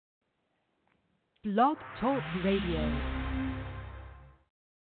Blog Talk Radio.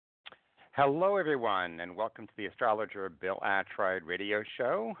 Hello, everyone, and welcome to the Astrologer Bill Attride radio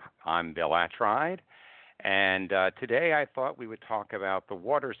show. I'm Bill Attride, and today I thought we would talk about the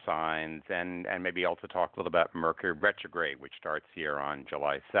water signs and maybe also talk a little about Mercury retrograde, which starts here on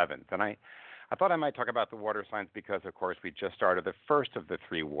July 7th. And I thought I might talk about the water signs because, of course, we just started the first of the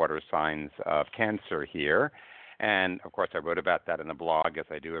three water signs of Cancer here. And, of course, I wrote about that in the blog, as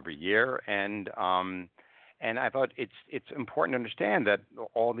I do every year. And I thought it's important to understand that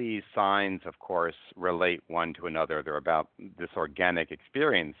all these signs, of course, relate one to another. They're about this organic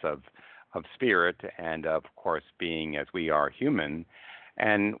experience of spirit and, of course, being as we are human.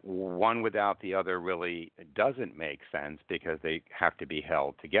 And one without the other really doesn't make sense because they have to be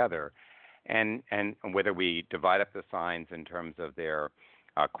held together. And whether we divide up the signs in terms of their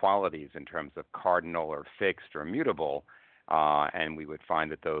qualities, in terms of cardinal or fixed or mutable, and we would find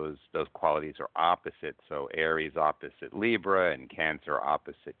that those qualities are opposite. So Aries opposite Libra and Cancer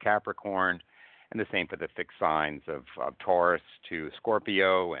opposite Capricorn, and the same for the fixed signs of Taurus to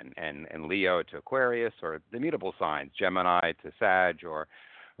Scorpio and Leo to Aquarius, or the mutable signs, Gemini to Sag or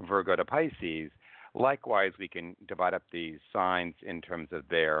Virgo to Pisces. Likewise, we can divide up these signs in terms of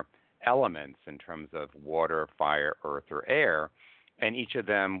their elements, in terms of water, fire, earth, or air. And each of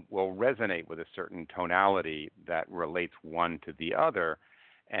them will resonate with a certain tonality that relates one to the other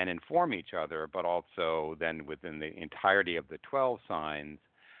and inform each other, but also then within the entirety of the 12 signs,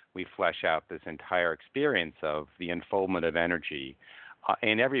 we flesh out this entire experience of the unfoldment of energy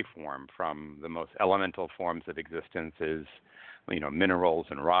in every form, from the most elemental forms of existences, minerals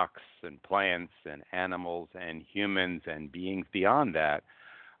and rocks and plants and animals and humans and beings beyond that,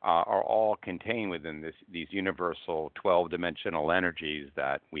 are all contained within these universal 12-dimensional energies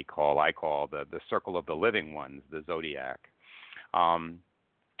that I call the circle of the living ones, the zodiac. So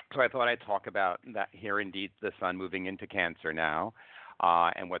I thought I'd talk about that here, indeed, the sun moving into Cancer now,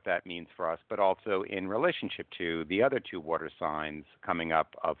 and what that means for us, but also in relationship to the other two water signs coming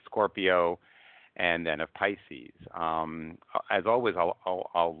up of Scorpio and then of Pisces. As always,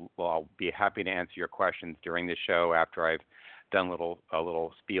 I'll be happy to answer your questions during the show after I've done a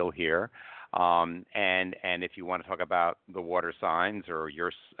little spiel here, and if you want to talk about the water signs or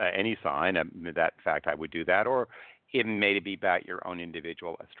your any sign, that fact I would do that, or even maybe about your own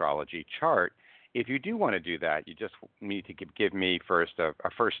individual astrology chart. If you do want to do that, you just need to give me first a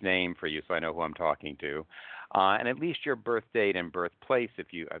first name for you, so I know who I'm talking to, and at least your birth date and birthplace,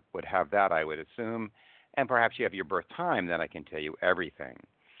 if you would have that, I would assume, and perhaps you have your birth time, then I can tell you everything.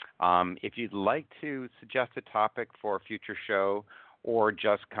 If you'd like to suggest a topic for a future show or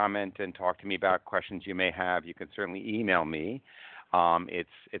just comment and talk to me about questions you may have, you can certainly email me.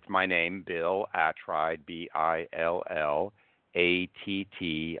 It's my name, Bill Attride, BILLATTRIDE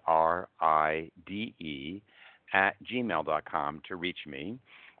 @gmail.com to reach me.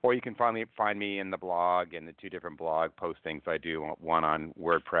 Or you can find me in the blog and the two different blog postings I do, one on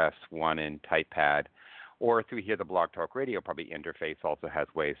WordPress, one in TypePad. Or through here, the Blog Talk Radio probably interface also has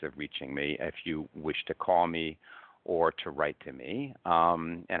ways of reaching me if you wish to call me or to write to me.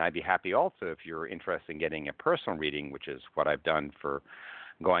 And I'd be happy also if you're interested in getting a personal reading, which is what I've done for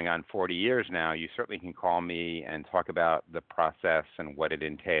going on 40 years now. You certainly can call me and talk about the process and what it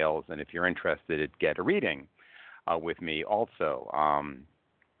entails. And if you're interested, get a reading with me also.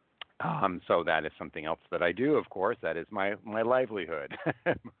 So that is something else that I do, of course. That is my livelihood.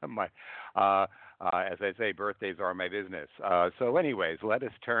 As I say, birthdays are my business. So anyways, let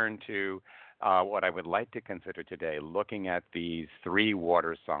us turn to what I would like to consider today, looking at these three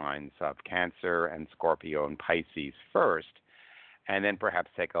water signs of Cancer and Scorpio and Pisces first, and then perhaps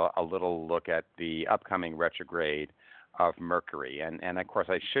take a little look at the upcoming retrograde of Mercury. And of course,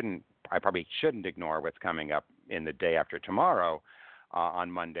 I probably shouldn't ignore what's coming up in the day after tomorrow.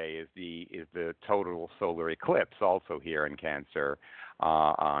 On Monday is the total solar eclipse, also here in Cancer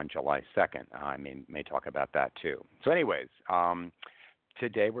on July 2nd. I may talk about that too. So anyways,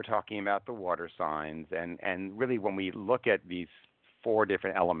 today we're talking about the water signs, and really when we look at these four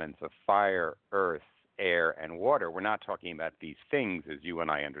different elements of fire, earth, air, and water, we're not talking about these things as you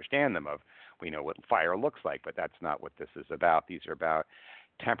and I understand them. We know what fire looks like, but that's not what this is about. These are about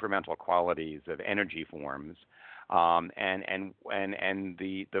temperamental qualities of energy forms. And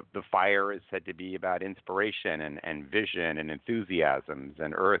the fire is said to be about inspiration and vision and enthusiasms,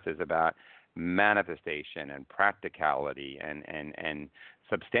 and earth is about manifestation and practicality and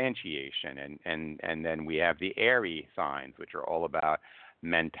substantiation, and then we have the airy signs, which are all about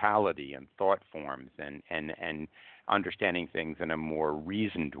mentality and thought forms and understanding things in a more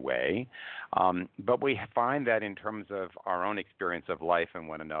reasoned way. But we find that in terms of our own experience of life and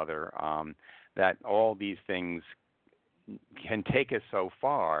one another, that all these things can take us so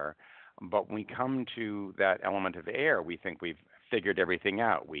far, but when we come to that element of air, we think we've figured everything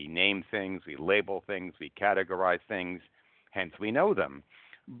out. We name things, we label things, we categorize things, hence we know them.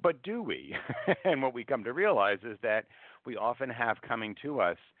 But do we? And what we come to realize is that we often have coming to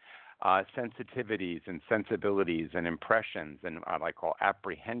us sensitivities and sensibilities and impressions and what I call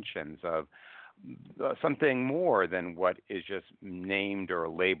apprehensions of something more than what is just named or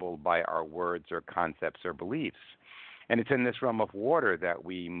labeled by our words or concepts or beliefs. And it's in this realm of water that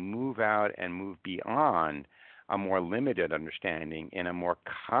we move out and move beyond a more limited understanding in a more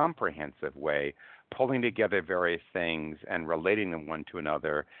comprehensive way, pulling together various things and relating them one to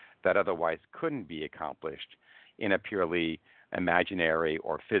another that otherwise couldn't be accomplished in a purely imaginary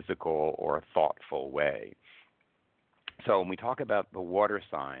or physical or thoughtful way. So when we talk about the water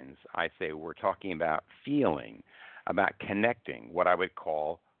signs, I say we're talking about feeling, about connecting, what I would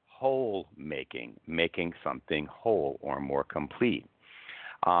call whole making something whole or more complete.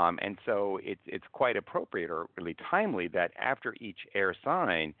 And so it's quite appropriate or really timely that after each air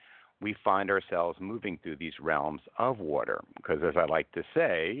sign, we find ourselves moving through these realms of water. Because as I like to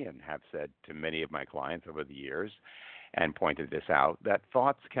say, and have said to many of my clients over the years, and pointed this out, that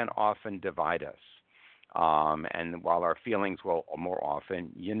thoughts can often divide us. And while our feelings will more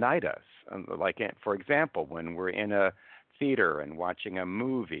often unite us. Like, for example, when we're in a theater and watching a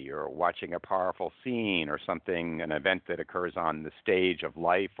movie or watching a powerful scene or something, an event that occurs on the stage of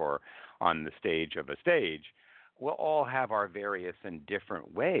life or on the stage of a stage, we'll all have our various and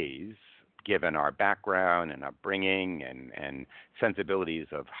different ways, given our background and upbringing and sensibilities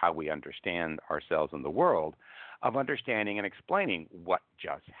of how we understand ourselves in the world, of understanding and explaining what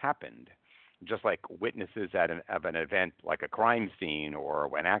just happened. Just like witnesses of an event like a crime scene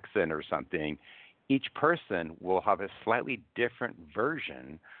or an accident or something, each person will have a slightly different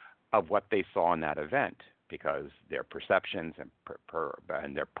version of what they saw in that event because their perceptions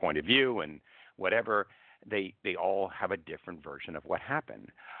and their point of view and whatever, they all have a different version of what happened.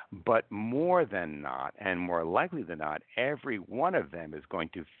 But more than not, and more likely than not, every one of them is going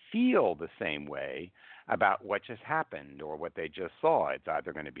to feel the same way about what just happened or what they just saw. It's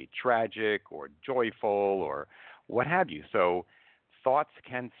either going to be tragic or joyful or what have you. So thoughts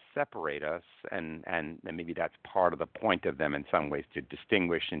can separate us, and maybe that's part of the point of them in some ways, to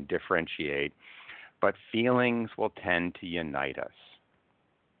distinguish and differentiate. But feelings will tend to unite us.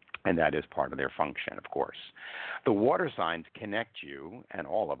 And that is part of their function, of course. The water signs connect you and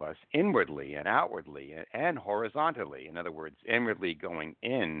all of us inwardly and outwardly and horizontally. In other words, inwardly going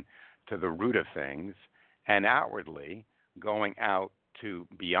in to the root of things and outwardly going out to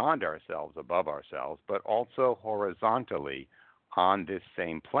beyond ourselves, above ourselves, but also horizontally on this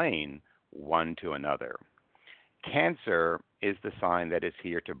same plane, one to another. Cancer is the sign that is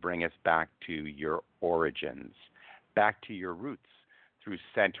here to bring us back to your origins, back to your roots, through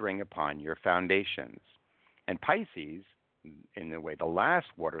centering upon your foundations. And Pisces, in the way the last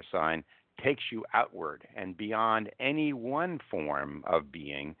water sign, takes you outward and beyond any one form of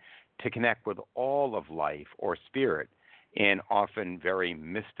being to connect with all of life or spirit in often very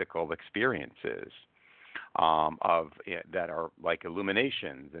mystical experiences that are like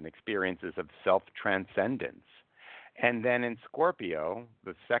illuminations and experiences of self-transcendence. And then in Scorpio,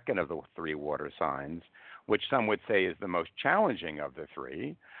 the second of the three water signs, which some would say is the most challenging of the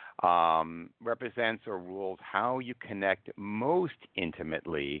three, represents or rules how you connect most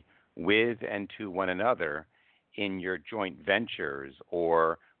intimately with and to one another in your joint ventures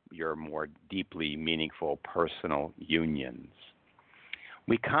or your more deeply meaningful personal unions.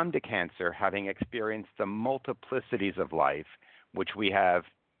 We come to Cancer having experienced the multiplicities of life, which we have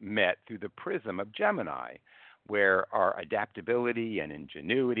met through the prism of Gemini, where our adaptability and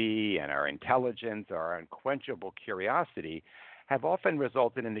ingenuity and our intelligence, our unquenchable curiosity have often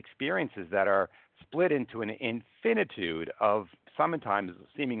resulted in experiences that are split into an infinitude of sometimes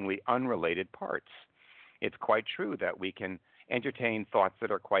seemingly unrelated parts. It's quite true that we can entertain thoughts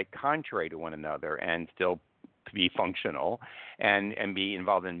that are quite contrary to one another and still be functional and be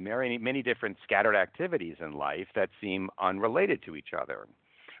involved in many different scattered activities in life that seem unrelated to each other.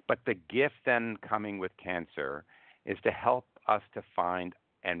 But the gift then coming with Cancer is to help us to find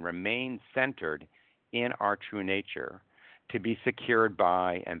and remain centered in our true nature, to be secured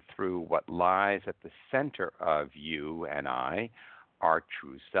by and through what lies at the center of you and I, our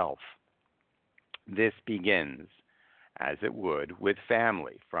true self. This begins as it would, with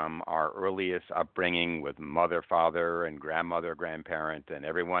family from our earliest upbringing with mother, father, and grandmother, grandparent, and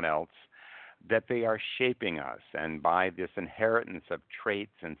everyone else, that they are shaping us. And by this inheritance of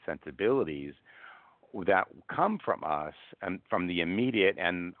traits and sensibilities that come from us and from the immediate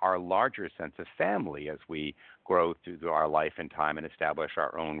and our larger sense of family as we grow through our life and time and establish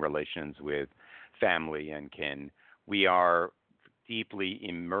our own relations with family and kin, we are deeply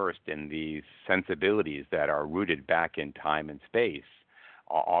immersed in these sensibilities that are rooted back in time and space,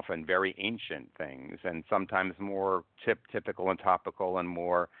 often very ancient things, and sometimes more typical and topical and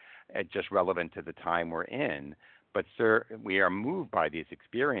more just relevant to the time we're in. But sir, we are moved by these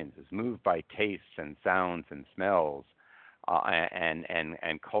experiences, moved by tastes and sounds and smells,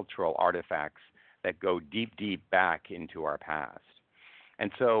 and cultural artifacts that go deep back into our past.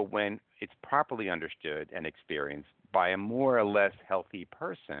 And so when it's properly understood and experienced by a more or less healthy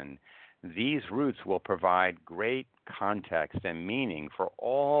person, these roots will provide great context and meaning for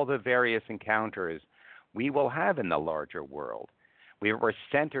all the various encounters we will have in the larger world. We were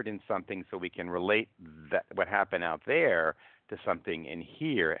centered in something so we can relate what happened out there to something in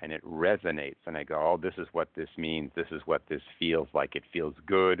here, and it resonates. And I go, oh, this is what this means. This is what this feels like. It feels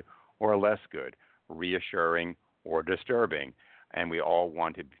good or less good, reassuring or disturbing. And we all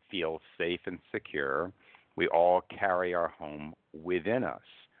want to feel safe and secure. We all carry our home within us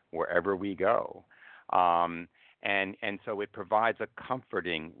wherever we go. And so it provides a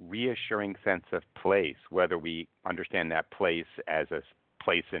comforting, reassuring sense of place, whether we understand that place as a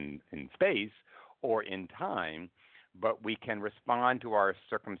place in space or in time, but we can respond to our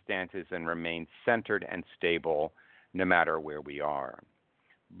circumstances and remain centered and stable no matter where we are.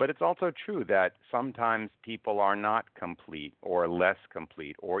 But it's also true that sometimes people are not complete or less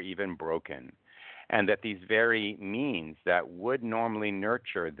complete or even broken, and that these very means that would normally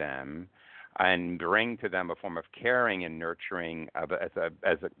nurture them and bring to them a form of caring and nurturing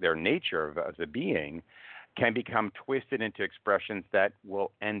their nature as a being can become twisted into expressions that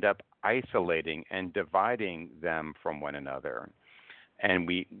will end up isolating and dividing them from one another. And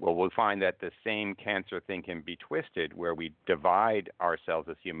we'll find that the same cancer thing can be twisted, where we divide ourselves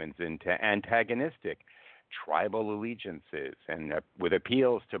as humans into antagonistic tribal allegiances and with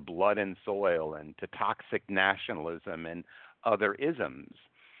appeals to blood and soil and to toxic nationalism and other isms.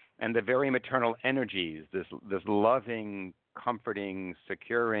 And the very maternal energies, this loving, comforting,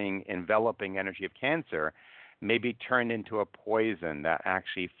 securing, enveloping energy of cancer may be turned into a poison that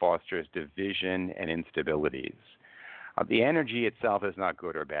actually fosters division and instabilities. The energy itself is not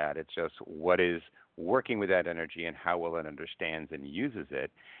good or bad. It's just what is working with that energy and how well it understands and uses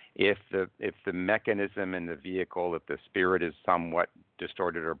it. If the mechanism and the vehicle, if the spirit is somewhat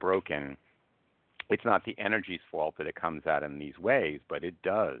distorted or broken, it's not the energy's fault that it comes out in these ways, but it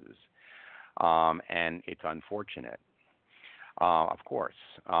does. And it's unfortunate. Of course.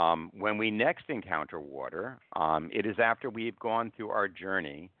 When we next encounter water, it is after we've gone through our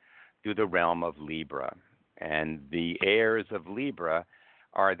journey through the realm of Libra. And the heirs of Libra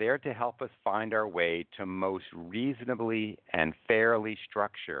are there to help us find our way to most reasonably and fairly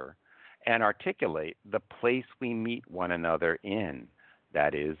structure and articulate the place we meet one another in,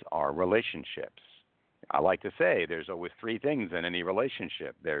 that is, our relationships. I like to say there's always three things in any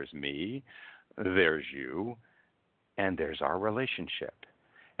relationship. There's me, there's you, and there's our relationship.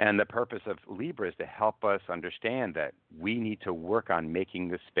 And the purpose of Libra is to help us understand that we need to work on making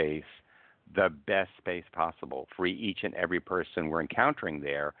the space the best space possible for each and every person we're encountering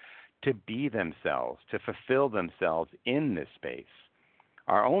there to be themselves, to fulfill themselves in this space.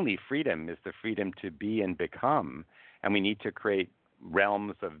 Our only freedom is the freedom to be and become, and we need to create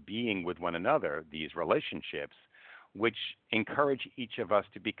realms of being with one another, these relationships, which encourage each of us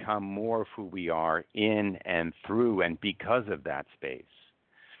to become more of who we are in and through and because of that space.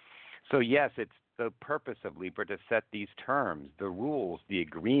 So yes, it's the purpose of Libra to set these terms, the rules, the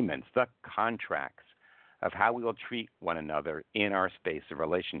agreements, the contracts of how we will treat one another in our space of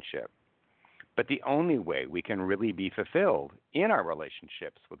relationship. But the only way we can really be fulfilled in our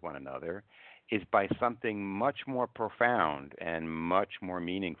relationships with one another is by something much more profound and much more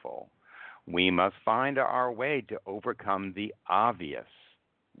meaningful. We must find our way to overcome the obvious.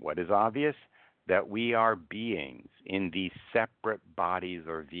 What is obvious? That we are beings in these separate bodies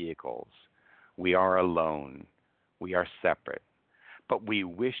or vehicles. We are alone. We are separate. But we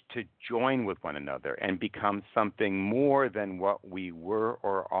wish to join with one another and become something more than what we were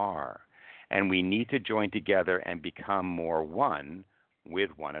or are. And we need to join together and become more one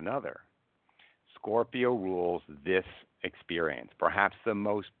with one another. Scorpio rules this experience, perhaps the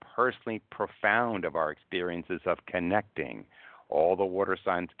most personally profound of our experiences of connecting. All the water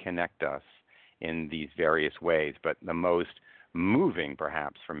signs connect us in these various ways. But the most moving,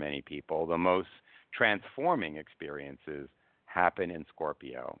 perhaps for many people, the most transforming experiences happen in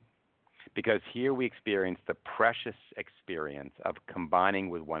Scorpio. Because here we experience the precious experience of combining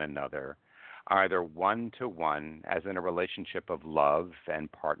with one another, either one-to-one, as in a relationship of love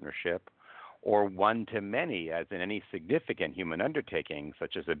and partnership, or one-to-many, as in any significant human undertaking,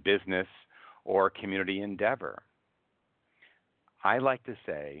 such as a business or community endeavor. I often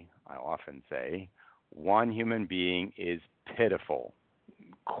say, one human being is pitiful,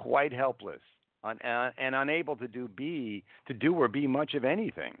 quite helpless, and unable to do or be much of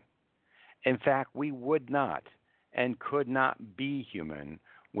anything. In fact, we would not and could not be human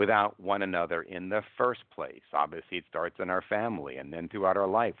without one another in the first place. Obviously, it starts in our family, and then throughout our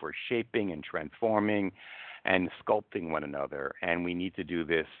life, we're shaping and transforming and sculpting one another, and we need to do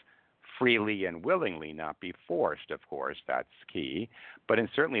this freely and willingly, not be forced, of course. That's key. But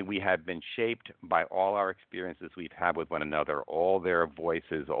certainly we have been shaped by all our experiences we've had with one another, all their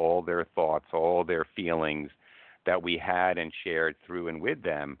voices, all their thoughts, all their feelings that we had and shared through and with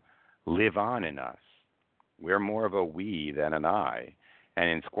them live on in us. We're more of a we than an I. And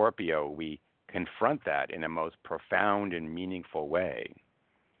in Scorpio, we confront that in a most profound and meaningful way.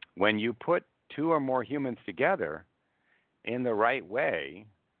 When you put two or more humans together in the right way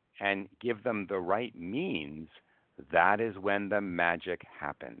and give them the right means, that is when the magic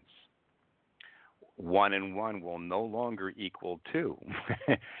happens. 1 and 1 will no longer equal 2.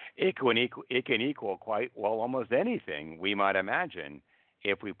 It can equal quite well almost anything we might imagine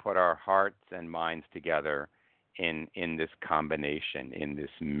if we put our hearts and minds together in this combination, in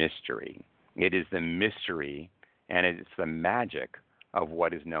this mystery. It is the mystery and it's the magic of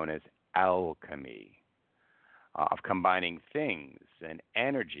what is known as alchemy, of combining things and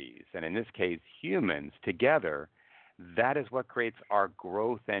energies, and in this case, humans together. That is what creates our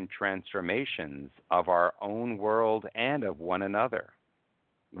growth and transformations of our own world and of one another.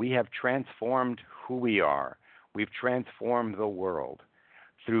 We have transformed who we are. We've transformed the world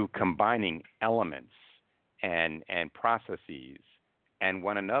through combining elements and processes and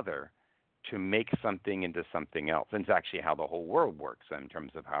one another to make something into something else. And it's actually how the whole world works in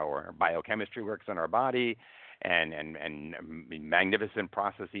terms of how our biochemistry works in our body and magnificent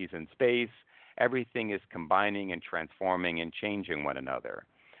processes in space. Everything is combining and transforming and changing one another.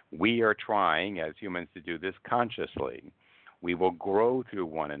 We are trying as humans to do this consciously. We will grow through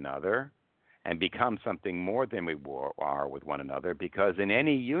one another and become something more than we are with one another, because in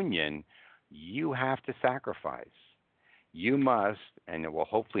any union, you have to sacrifice. You must, and will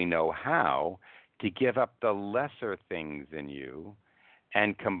hopefully know how, to give up the lesser things in you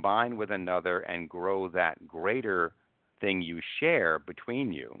and combine with another and grow that greater thing you share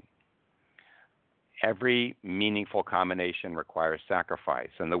between you. Every meaningful combination requires sacrifice,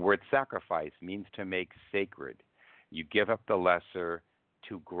 and the word sacrifice means to make sacred. You give up the lesser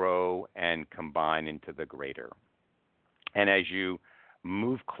to grow and combine into the greater. And as you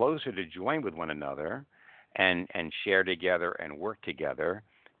move closer to join with one another and share together and work together,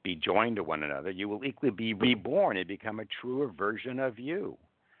 be joined to one another, you will equally be reborn and become a truer version of you.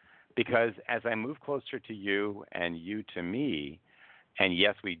 Because as I move closer to you and you to me, and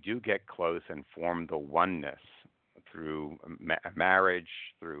yes, we do get close and form the oneness through marriage,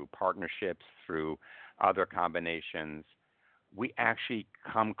 through partnerships, through other combinations, we actually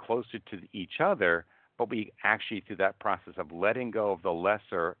come closer to each other, but we actually, through that process of letting go of the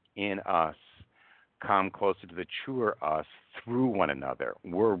lesser in us, come closer to the truer us through one another.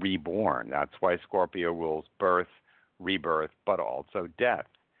 We're reborn. That's why Scorpio rules birth, rebirth, but also death.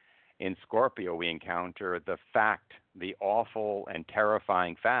 In Scorpio, we encounter the fact, the awful and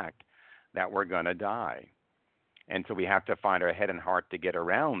terrifying fact that we're going to die. And so we have to find our head and heart to get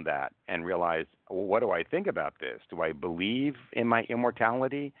around that and realize, well, what do I think about this? Do I believe in my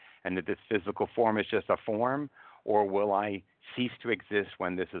immortality and that this physical form is just a form, or will I cease to exist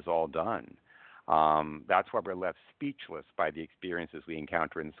when this is all done? That's why we're left speechless by the experiences we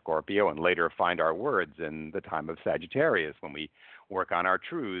encounter in Scorpio and later find our words in the time of Sagittarius when we work on our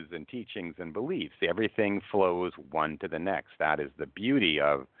truths and teachings and beliefs. Everything flows one to the next. That is the beauty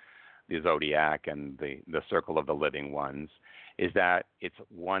of the zodiac and the circle of the living ones, is that it's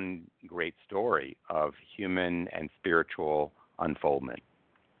one great story of human and spiritual unfoldment.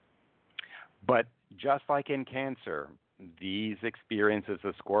 But just like in Cancer, these experiences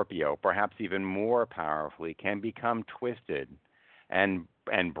of Scorpio, perhaps even more powerfully, can become twisted and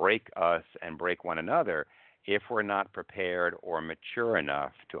break us and break one another if we're not prepared or mature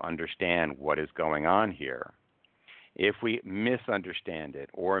enough to understand what is going on here. If we misunderstand it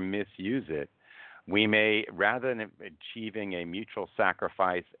or misuse it, We may, rather than achieving a mutual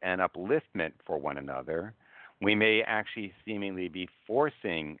sacrifice and upliftment for one another, we may actually seemingly be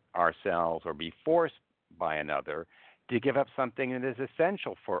forcing ourselves or be forced by another to give up something that is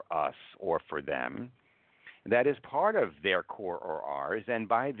essential for us or for them, that is part of their core or ours, and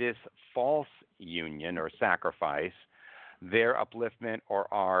by this false union or sacrifice, their upliftment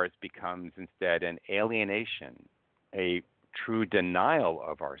or ours becomes instead an alienation, a true denial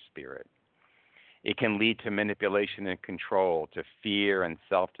of our spirit. It can lead to manipulation and control, to fear and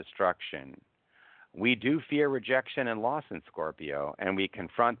self-destruction. We do fear rejection and loss in Scorpio, and we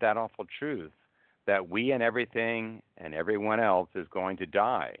confront that awful truth that we and everything and everyone else is going to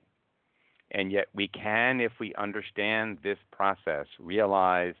die. And yet we can, if we understand this process,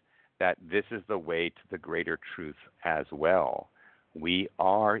 realize that this is the way to the greater truth as well. We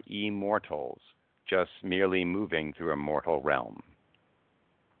are immortals, just merely moving through a mortal realm.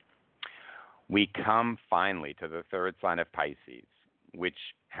 We come finally to the third sign of Pisces, which,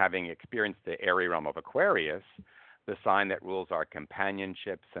 having experienced the airy realm of Aquarius, the sign that rules our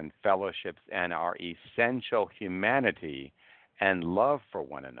companionships and fellowships and our essential humanity and love for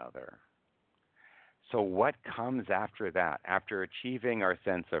one another. So what comes after that? After achieving our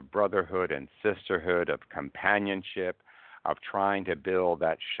sense of brotherhood and sisterhood, of companionship, of trying to build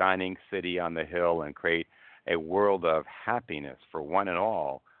that shining city on the hill and create a world of happiness for one and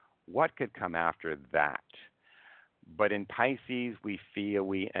all, what could come after that? But in Pisces, we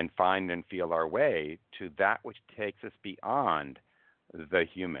find and feel our way to that which takes us beyond the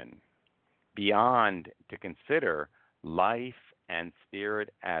human, beyond to consider life and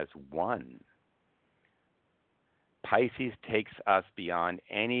spirit as one. Pisces takes us beyond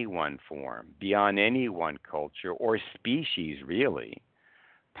any one form, beyond any one culture or species, really.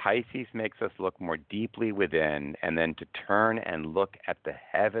 Pisces makes us look more deeply within and then to turn and look at the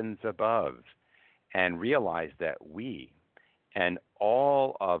heavens above and realize that we and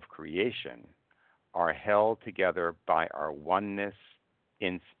all of creation are held together by our oneness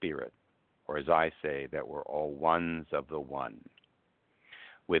in spirit, or as I say, that we're all ones of the one.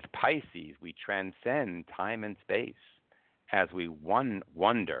 With Pisces, we transcend time and space as we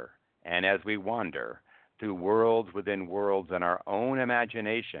wonder and as we wander through worlds within worlds in our own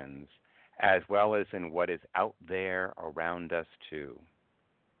imaginations, as well as in what is out there around us too.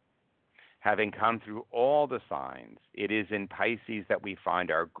 Having come through all the signs, it is in Pisces that we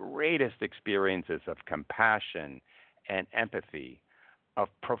find our greatest experiences of compassion and empathy, of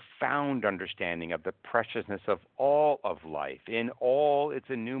profound understanding of the preciousness of all of life in all its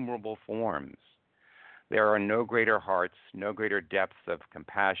innumerable forms. There are no greater hearts, no greater depths of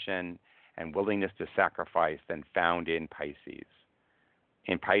compassion and willingness to sacrifice than found in Pisces.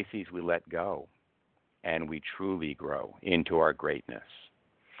 In Pisces, we let go, and we truly grow into our greatness.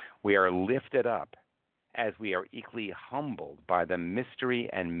 We are lifted up as we are equally humbled by the mystery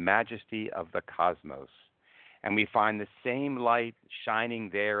and majesty of the cosmos, and we find the same light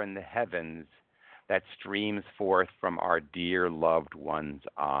shining there in the heavens that streams forth from our dear loved one's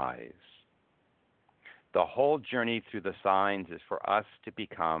eyes. The whole journey through the signs is for us to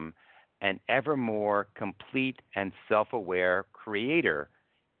become an ever more complete and self-aware creator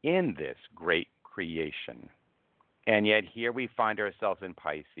in this great creation. And yet here we find ourselves in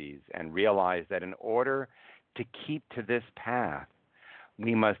Pisces and realize that in order to keep to this path,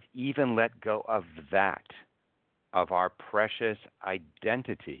 we must even let go of that, of our precious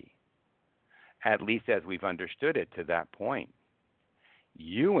identity, at least as we've understood it to that point.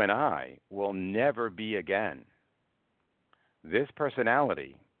 You and I will never be again. This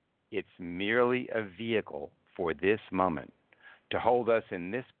personality, it's merely a vehicle for this moment to hold us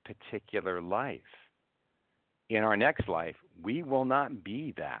in this particular life. In our next life, we will not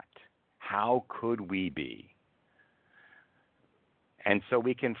be that. How could we be? And so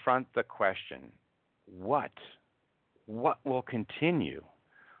we confront the question, what will continue?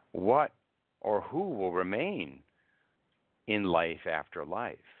 What or who will remain in life after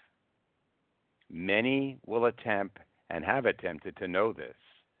life? Many will attempt and have attempted to know this,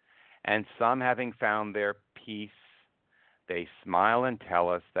 and some, having found their peace, they smile and tell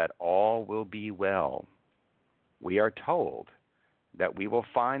us that all will be well. We are told that we will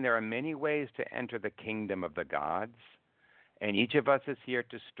find there are many ways to enter the kingdom of the gods, and each of us is here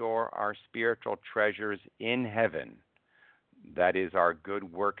to store our spiritual treasures in heaven. That is our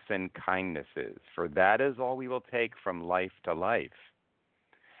good works and kindnesses, for that is all we will take from life to life.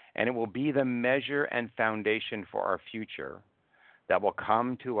 And it will be the measure and foundation for our future that will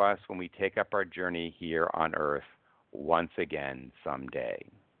come to us when we take up our journey here on earth once again someday.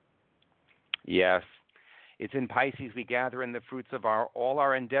 Yes, It's in Pisces we gather in the fruits of all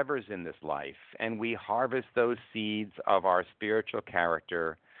our endeavors in this life, and we harvest those seeds of our spiritual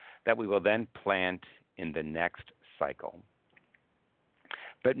character that we will then plant in the next cycle.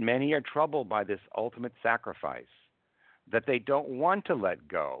 But many are troubled by this ultimate sacrifice, that they don't want to let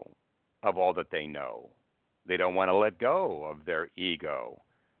go of all that they know. They don't want to let go of their ego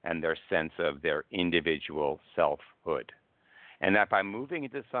and their sense of their individual selfhood. And that by moving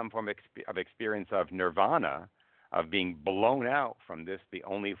into some form of experience of nirvana, of being blown out from this, the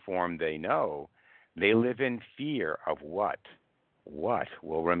only form they know, they live in fear of what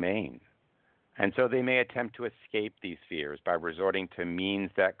will remain. And so they may attempt to escape these fears by resorting to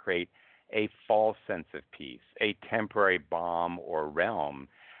means that create a false sense of peace, a temporary balm or realm,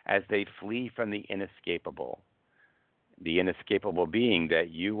 as they flee from the inescapable being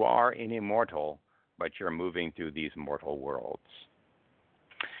that you are immortal, but you're moving through these mortal worlds.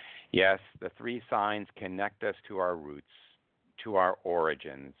 Yes, the three signs connect us to our roots, to our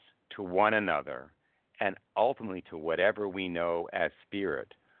origins, to one another, and ultimately to whatever we know as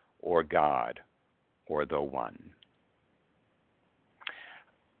spirit or God or the One.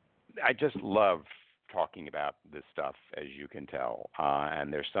 I just love talking about this stuff, as you can tell,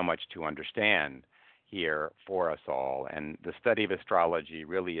 and there's so much to understand here for us all. And the study of astrology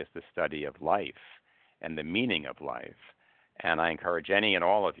really is the study of life and the meaning of life. And I encourage any and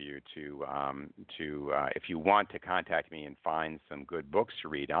all of you to if you want to contact me and find some good books to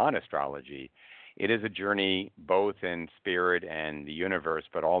read on astrology. It is a journey both in spirit and the universe,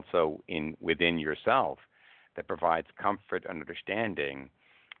 but also within yourself, that provides comfort and understanding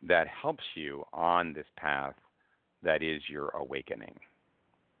that helps you on this path that is your awakening.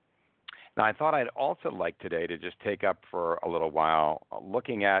 Now, I thought I'd also like today to just take up for a little while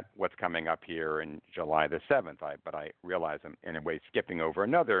looking at what's coming up here in July the 7th. But I realize I'm in a way skipping over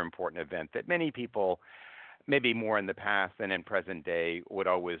another important event that many people, maybe more in the past than in present day, would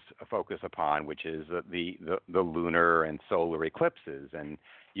always focus upon, which is the lunar and solar eclipses. And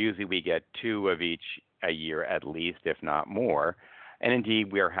usually we get two of each a year at least, if not more. And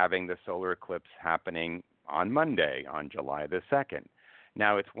indeed, we are having the solar eclipse happening on Monday, on July the 2nd.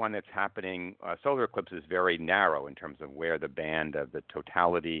 Now, it's one that's happening, solar eclipse is very narrow in terms of where the band of the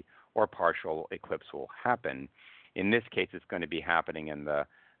totality or partial eclipse will happen. In this case, it's going to be happening in the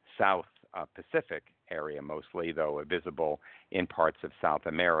South Pacific area mostly, though visible in parts of South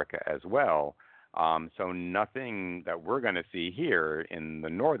America as well. So nothing that we're going to see here in the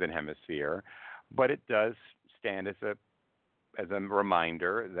Northern Hemisphere, but it does stand as a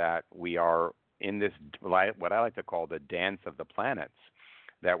reminder that we are in this, what I like to call the dance of the planets,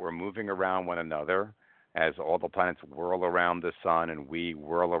 that we're moving around one another as all the planets whirl around the sun and we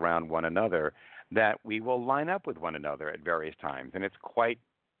whirl around one another, that we will line up with one another at various times. And it's quite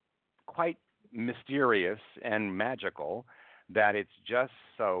mysterious and magical that it's just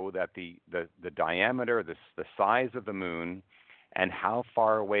so that the diameter, the size of the moon, and how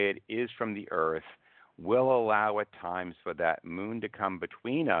far away it is from the Earth will allow at times for that moon to come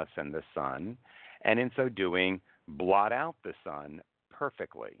between us and the sun, and in so doing, blot out the sun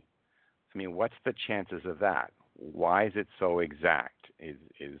perfectly. I mean, what's the chances of that? Why is it so exact?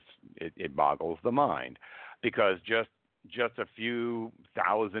 It boggles the mind, because just a few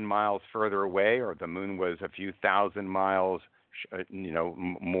thousand miles further away, or the moon was a few thousand miles,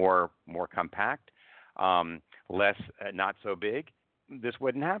 more compact, less, not so big, this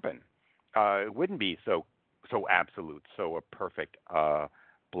wouldn't happen. It wouldn't be so absolute, so a perfect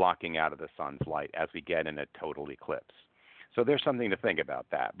blocking out of the sun's light as we get in a total eclipse. So there's something to think about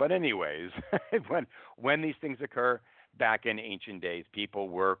that. But anyways, when these things occur back in ancient days, people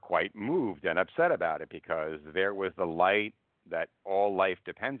were quite moved and upset about it, because there was the light that all life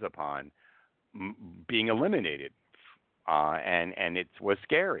depends upon being eliminated. And it was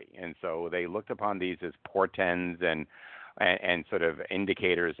scary. And so they looked upon these as portends and sort of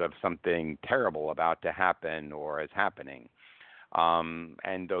indicators of something terrible about to happen or is happening.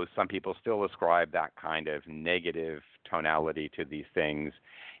 And though some people still ascribe that kind of negative tonality to these things,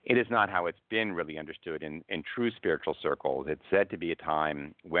 it is not how it's been really understood in true spiritual circles. It's said to be a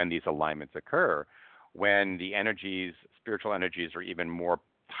time when these alignments occur, when the spiritual energies are even more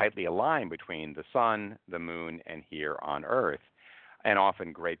tightly aligned between the sun, the moon, and here on Earth. And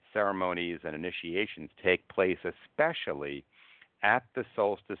often great ceremonies and initiations take place, especially at the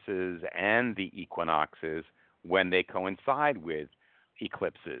solstices and the equinoxes, when they coincide with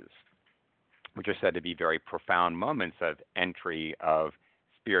eclipses, which are said to be very profound moments of entry of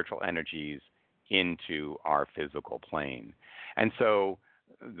spiritual energies into our physical plane. And so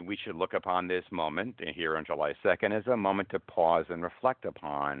we should look upon this moment here on July 2nd as a moment to pause and reflect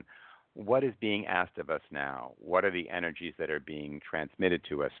upon what is being asked of us now? What are the energies that are being transmitted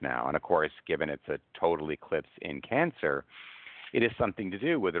to us now? And of course, given it's a total eclipse in Cancer, it is something to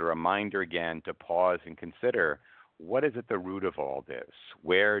do with a reminder again to pause and consider, what is at the root of all this?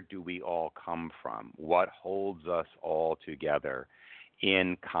 Where do we all come from? What holds us all together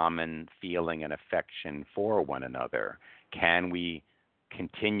in common feeling and affection for one another? Can we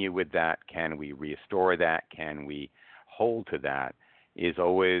continue with that? Can we restore that? Can we hold to that? Is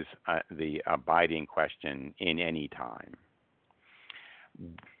always the abiding question in any time.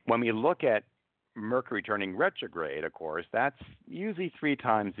 When we look at Mercury turning retrograde, of course, that's usually 3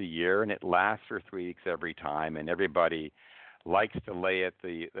 times a year, and it lasts for 3 weeks every time, and everybody likes to lay at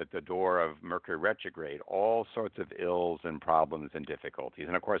the door of Mercury retrograde all sorts of ills and problems and difficulties.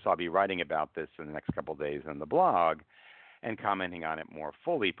 And of course, I'll be writing about this in the next couple of days in the blog and commenting on it more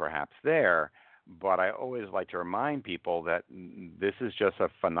fully perhaps there. But I always like to remind people that this is just a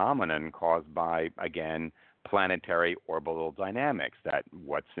phenomenon caused by, again, planetary orbital dynamics, that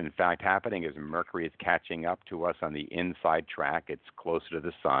what's in fact happening is Mercury is catching up to us on the inside track. It's closer to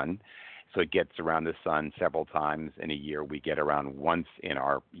the sun, so it gets around the sun several times in a year. We get around once in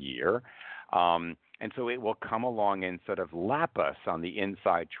our year. And so it will come along and sort of lap us on the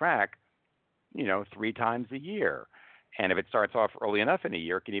inside track, 3 times a year. And if it starts off early enough in a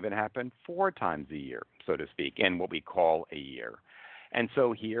year, it can even happen 4 times a year, so to speak, in what we call a year. And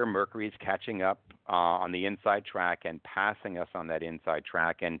so here, Mercury is catching up on the inside track and passing us on that inside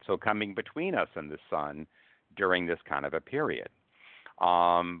track, and so coming between us and the sun during this kind of a period.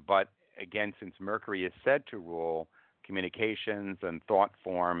 But again, since Mercury is said to rule communications and thought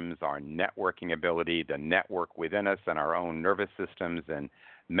forms, our networking ability, the network within us and our own nervous systems and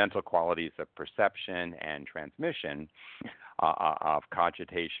mental qualities of perception and transmission, of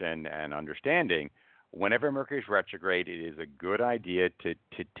cogitation and understanding, whenever Mercury is retrograde, it is a good idea to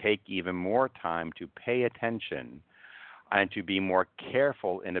take even more time to pay attention and to be more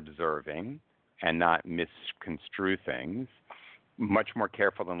careful in observing and not misconstrue things, much more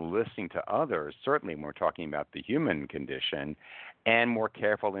careful in listening to others, certainly when we're talking about the human condition, and more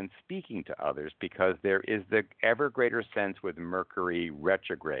careful in speaking to others, because there is the ever greater sense with Mercury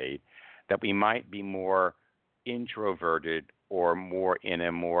retrograde that we might be more introverted or more in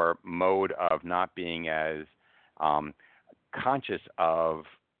a more mode of not being as conscious of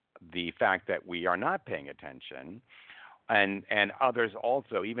the fact that we are not paying attention. And others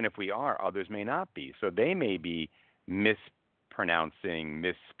also, even if we are, others may not be. So they may be mispronouncing,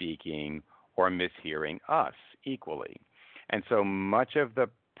 misspeaking, or mishearing us equally. And so much of the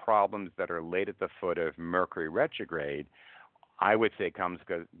problems that are laid at the foot of Mercury retrograde, I would say, comes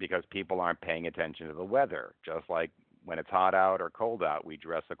because people aren't paying attention to the weather. Just like when it's hot out or cold out, we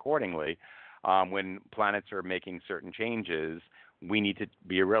dress accordingly. When planets are making certain changes, we need to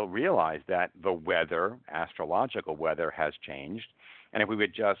realize that the weather, astrological weather, has changed. And if we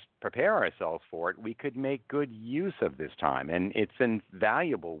would just prepare ourselves for it, we could make good use of this time. And it's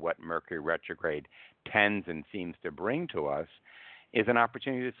invaluable what Mercury retrograde tends and seems to bring to us is an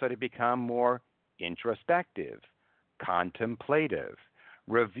opportunity to sort of become more introspective, contemplative,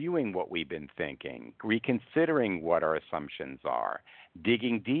 reviewing what we've been thinking, reconsidering what our assumptions are,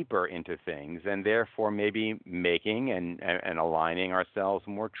 digging deeper into things, and therefore maybe making and aligning ourselves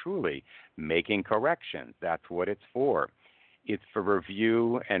more truly, making corrections. That's what it's for. It's for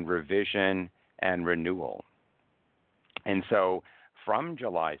review and revision and renewal. And so from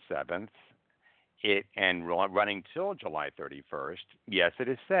July 7th, and running till July 31st, yes, it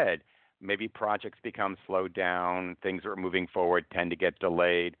is said, maybe projects become slowed down, things that are moving forward tend to get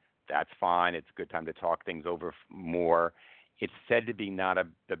delayed. That's fine. It's a good time to talk things over more. It's said to be not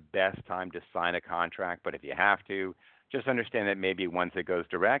the best time to sign a contract, but if you have to, just understand that maybe once it goes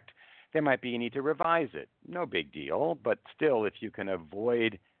direct, there might be a need to revise it. No big deal, but still, if you can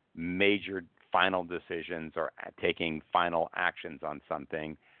avoid major final decisions or taking final actions on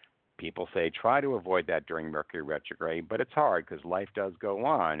something, people say try to avoid that during Mercury retrograde, but it's hard because life does go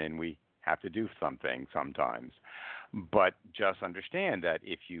on and we have to do something sometimes. But just understand that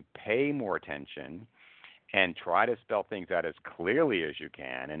if you pay more attention and try to spell things out as clearly as you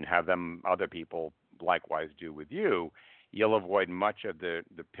can and have them other people likewise do with you, you'll avoid much of the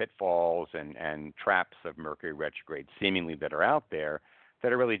pitfalls and traps of Mercury retrograde seemingly that are out there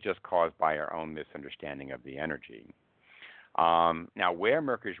that are really just caused by our own misunderstanding of the energy. Now, where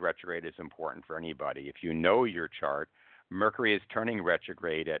Mercury's retrograde is important for anybody. If you know your chart, Mercury is turning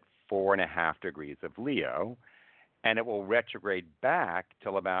retrograde at 4.5 degrees of Leo, and it will retrograde back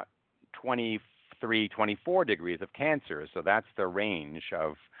till about 23, 24 degrees of Cancer. So that's the range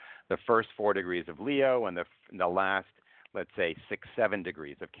of the first 4 degrees of Leo and the last let's say 6, 7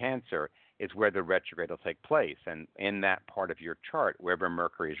 degrees of Cancer, is where the retrograde will take place. And in that part of your chart, wherever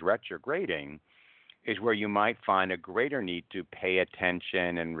Mercury is retrograding, is where you might find a greater need to pay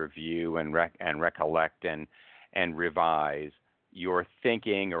attention and review and recollect and revise your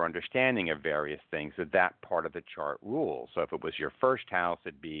thinking or understanding of various things that part of the chart rules. So if it was your first house,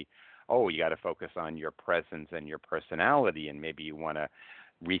 it'd be, oh, you got to focus on your presence and your personality, and maybe you want to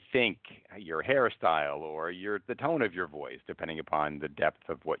rethink your hairstyle or the tone of your voice, depending upon the depth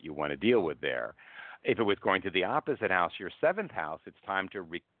of what you want to deal with there. If it was going to the opposite house, your seventh house, it's time to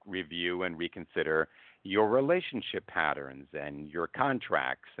review and reconsider your relationship patterns and your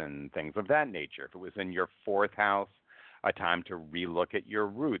contracts and things of that nature. If it was in your fourth house, a time to relook at your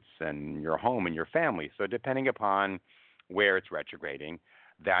roots and your home and your family. So depending upon where it's retrograding,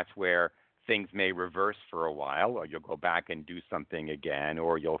 that's where things may reverse for a while, or you'll go back and do something again,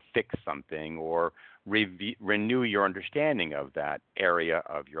 or you'll fix something, or renew your understanding of that area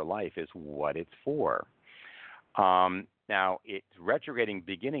of your life is what it's for. Now, it's retrograding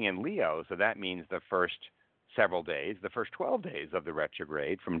beginning in Leo, so that means the first several days, the first 12 days of the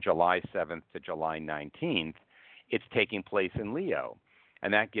retrograde, from July 7th to July 19th, it's taking place in Leo.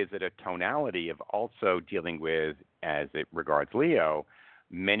 And that gives it a tonality of also dealing with, as it regards Leo,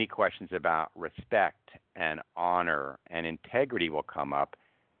 many questions about respect and honor and integrity will come up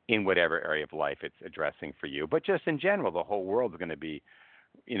in whatever area of life it's addressing for you. But just in general, the whole world is going to be,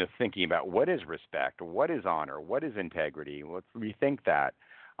 thinking about what is respect, what is honor, what is integrity. Let's rethink that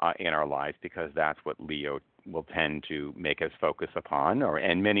in our lives, because that's what Leo will tend to make us focus upon,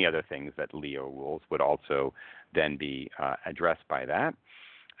 and many other things that Leo rules would also then be addressed by that.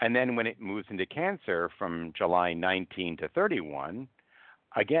 And then when it moves into Cancer from July 19 to 31,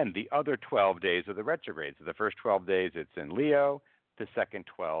 again, the other 12 days of the retrograde. So the first 12 days, it's in Leo, the second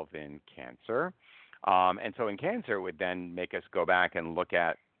 12 in Cancer. And so in Cancer, it would then make us go back and look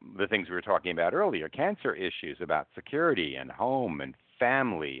at the things we were talking about earlier, Cancer issues about security and home and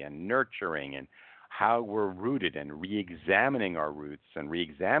family and nurturing and how we're rooted, and re-examining our roots and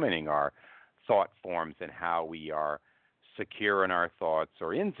re-examining our thought forms and how we are secure in our thoughts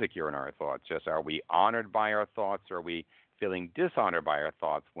or insecure in our thoughts. Just, are we honored by our thoughts, or are we feeling dishonored by our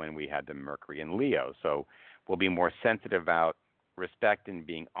thoughts when we had the Mercury in Leo? So we'll be more sensitive about respect and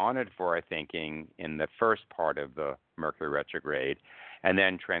being honored for our thinking in the first part of the Mercury retrograde, and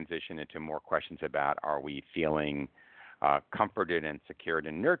then transition into more questions about, are we feeling comforted and secured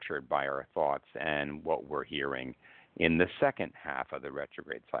and nurtured by our thoughts and what we're hearing in the second half of the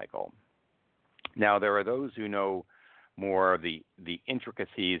retrograde cycle. Now, there are those who know more of the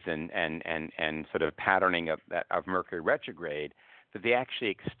intricacies and sort of patterning of Mercury retrograde, that they actually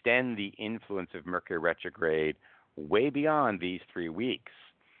extend the influence of Mercury retrograde way beyond these 3 weeks.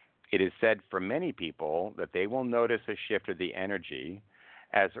 It is said for many people that they will notice a shift of the energy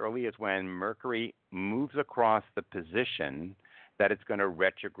as early as when Mercury moves across the position that it's going to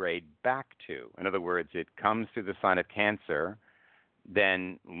retrograde back to. In other words, it comes through the sign of Cancer,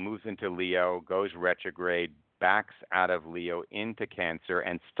 then moves into Leo, goes retrograde, backs out of Leo into Cancer,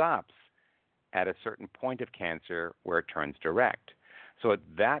 and stops at a certain point of Cancer where it turns direct. So at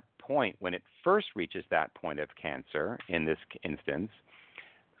that point, when it first reaches that point of Cancer, in this instance,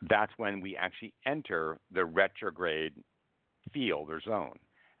 that's when we actually enter the retrograde field or zone.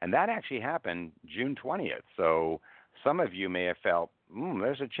 And that actually happened June 20th. So some of you may have felt,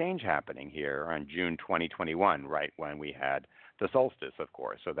 there's a change happening here on June 2021, right when we had the solstice, of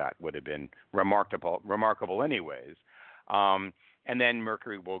course. So that would have been remarkable anyways. And then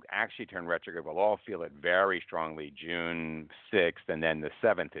Mercury will actually turn retrograde. We'll all feel it very strongly June 6th, and then the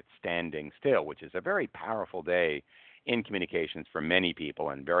 7th, it's standing still, which is a very powerful day in communications for many people,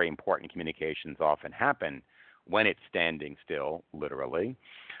 and very important communications often happen when it's standing still, literally.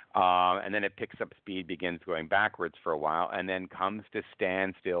 And then it picks up speed, begins going backwards for a while, and then comes to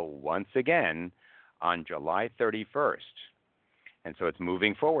stand still once again on July 31st. And so it's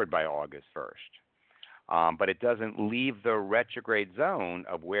moving forward by August 1st. But it doesn't leave the retrograde zone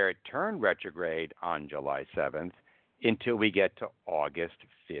of where it turned retrograde on July 7th until we get to August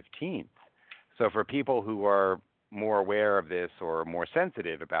 15th. So for people who are more aware of this or more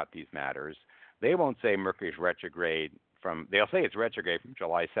sensitive about these matters, they won't say Mercury's retrograde they'll say it's retrograde from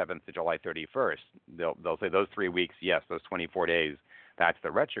July 7th to July 31st. They'll say those 3 weeks, yes, those 24 days, that's the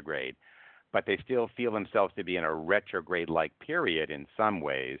retrograde. But they still feel themselves to be in a retrograde-like period in some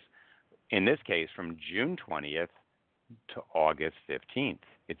ways. In this case, from June 20th to August 15th.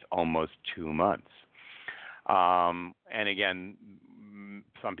 It's almost 2 months. And again,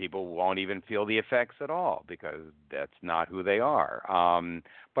 some people won't even feel the effects at all because that's not who they are.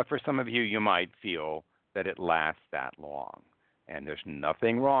 But for some of you, you might feel that it lasts that long. And there's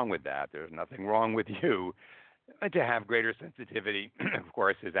nothing wrong with that. There's nothing wrong with you. To have greater sensitivity, of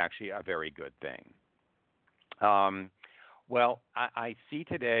course, is actually a very good thing. Well, I see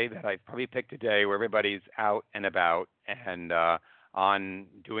today that I probably picked a day where everybody's out and about and on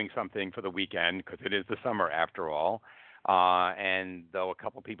doing something for the weekend because it is the summer after all. And though a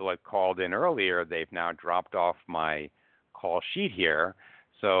couple people had called in earlier, they've now dropped off my call sheet here.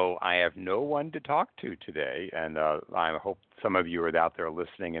 So I have no one to talk to today, and I hope some of you are out there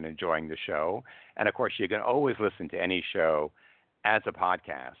listening and enjoying the show. And of course, you can always listen to any show as a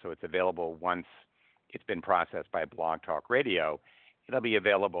podcast, so it's available once it's been processed by Blog Talk Radio. It'll be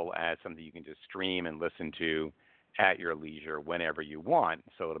available as something you can just stream and listen to at your leisure whenever you want,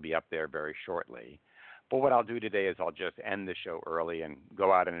 so it'll be up there very shortly. But what I'll do today is I'll just end the show early and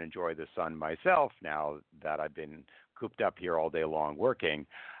go out and enjoy the sun myself now that I've been cooped up here all day long working.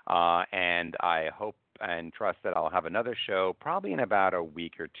 And I hope and trust that I'll have another show probably in about a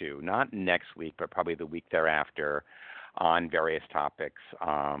week or two, not next week, but probably the week thereafter, on various topics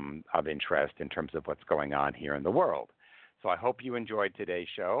of interest in terms of what's going on here in the world. So I hope you enjoyed today's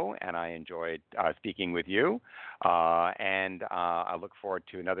show, and I enjoyed speaking with you. And I look forward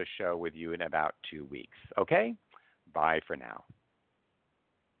to another show with you in about 2 weeks. Okay? Bye for now.